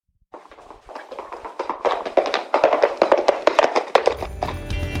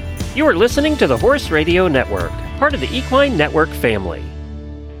You are listening to the Horse Radio Network, part of the Equine Network family.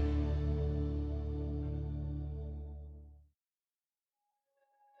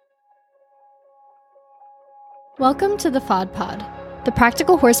 Welcome to the FOD Pod, the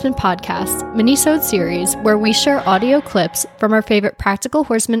Practical Horseman podcast minisode series where we share audio clips from our favorite Practical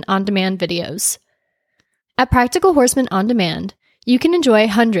Horseman On Demand videos. At Practical Horseman On Demand, you can enjoy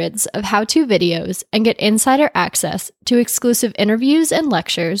hundreds of how-to videos and get insider access to exclusive interviews and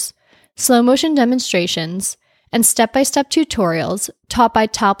lectures, slow motion demonstrations, and step-by-step tutorials taught by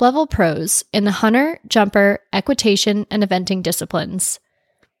top-level pros in the hunter, jumper, equitation, and eventing disciplines.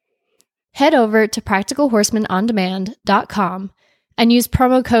 Head over to practicalhorsemanondemand.com and use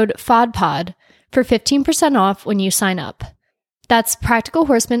promo code FODPOD for 15% off when you sign up. That's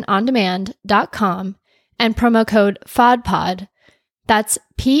practicalhorsemanondemand.com and promo code FODPOD. That's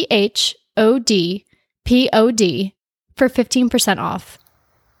PHODPOD for 15% off.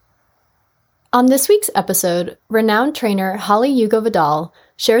 On this week's episode, renowned trainer Holly Hugo Vidal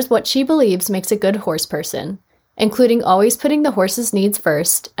shares what she believes makes a good horse person, including always putting the horse's needs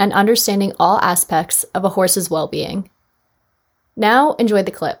first and understanding all aspects of a horse's well-being. Now, enjoy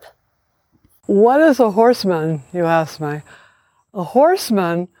the clip. What is a horseman, you ask me? A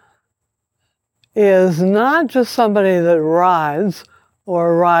horseman is not just somebody that rides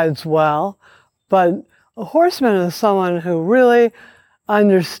or rides well, but a horseman is someone who really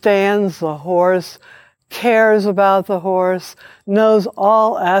understands the horse, cares about the horse, knows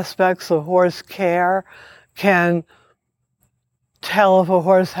all aspects of horse care, can tell if a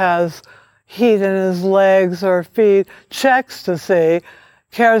horse has heat in his legs or feet, checks to see,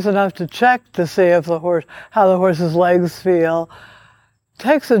 cares enough to check to see if how the horse's legs feel,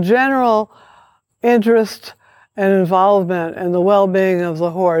 takes a general interest and involvement in the well-being of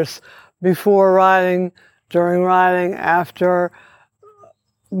the horse before riding, during riding, after,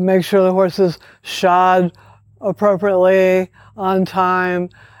 make sure the horse is shod appropriately, on time,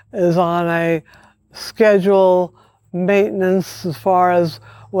 is on a schedule, maintenance as far as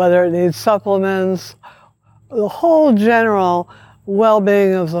whether it needs supplements, the whole general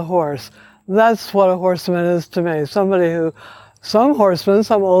well-being of the horse. That's what a horseman is to me. Somebody who, some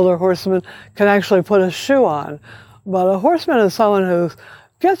older horsemen can actually put a shoe on. But a horseman is someone who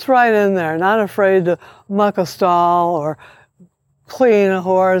gets right in there, not afraid to muck a stall or clean a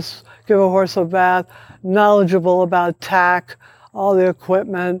horse, give a horse a bath, knowledgeable about tack, all the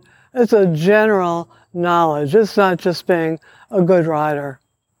equipment. It's a general knowledge. It's not just being a good rider.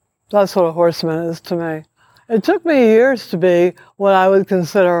 That's what a horseman is to me. It took me years to be what I would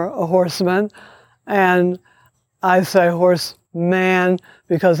consider a horseman, and I say horseman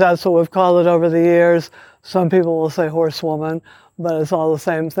because that's what we've called it over the years. Some people will say horsewoman, but it's all the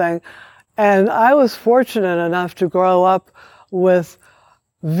same thing. And I was fortunate enough to grow up with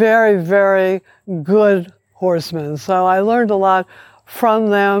very, very good horsemen. So I learned a lot from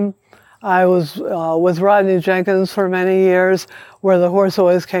them. I was with Rodney Jenkins for many years, where the horse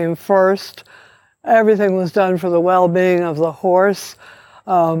always came first. Everything was done for the well-being of the horse.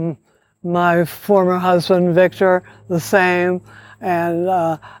 My former husband, Victor, the same. And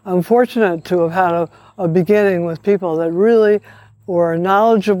I'm fortunate to have had a beginning with people that really were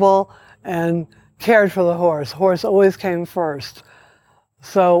knowledgeable and cared for the horse. Horse always came first.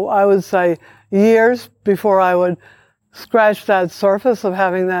 So I would say years before I would scratch that surface of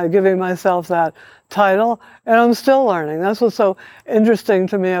giving myself that title, and I'm still learning. That's what's so interesting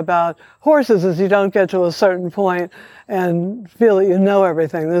to me about horses, is you don't get to a certain point and feel that you know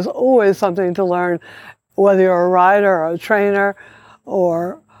everything. There's always something to learn, whether you're a rider or a trainer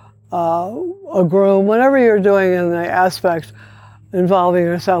or a groom, whatever you're doing in the aspect involving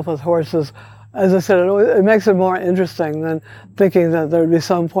yourself with horses. As I said, it makes it more interesting than thinking that there'd be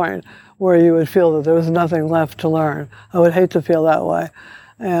some point where you would feel that there was nothing left to learn. I would hate to feel that way.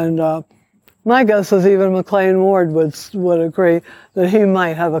 And my guess is even McLean Ward would agree that he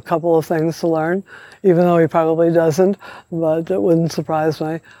might have a couple of things to learn, even though he probably doesn't, but it wouldn't surprise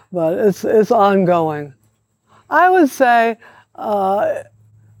me. But it's ongoing. I would say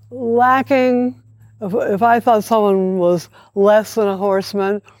lacking, if I thought someone was less than a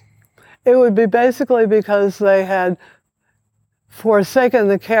horseman, it would be basically because they had forsaken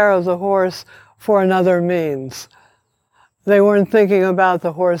the care of the horse for another means. They weren't thinking about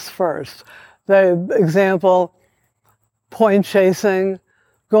the horse first. Example, point chasing,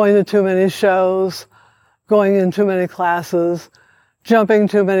 going to too many shows, going in too many classes, jumping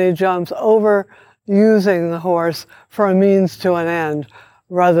too many jumps, overusing the horse for a means to an end,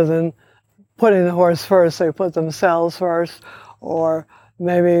 rather than putting the horse first. They put themselves first, or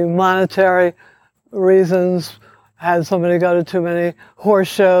maybe monetary reasons, had somebody go to too many horse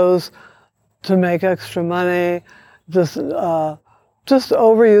shows to make extra money, just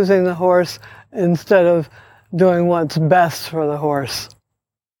overusing the horse instead of doing what's best for the horse.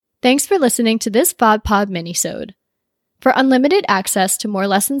 Thanks for listening to this FOD minisode. For unlimited access to more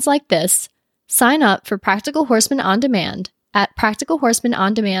lessons like this, sign up for Practical Horseman On Demand at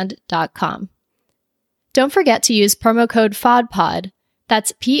practicalhorsemanondemand.com. Don't forget to use promo code FODPOD,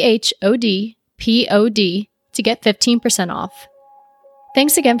 that's PHODPOD, to get 15% off.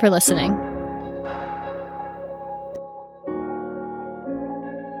 Thanks again for listening.